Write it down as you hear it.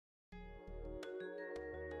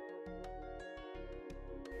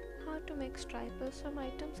How to make stripers from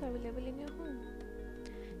items available in your home.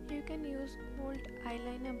 You can use old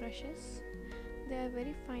eyeliner brushes. They are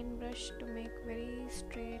very fine brush to make very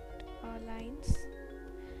straight lines.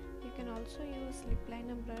 You can also use lip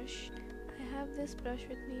liner brush. I have this brush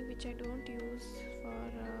with me which I don't use for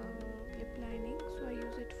lip lining, so I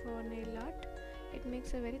use it for nail art. It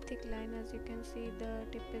makes a very thick line. As you can see, the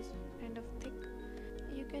tip is kind of thick.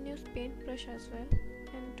 You can use paintbrush as well,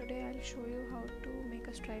 and today I'll show you how to make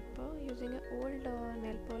a striper using an old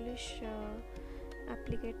nail polish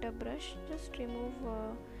applicator brush. Just remove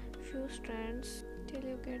a few strands till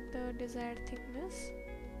you get the desired thickness,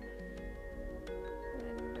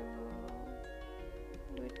 and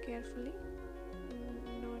do it carefully.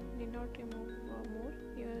 Need not remove more.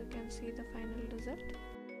 You can see the final result.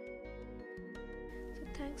 So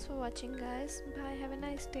thanks for watching, guys. Bye, have a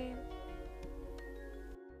nice day.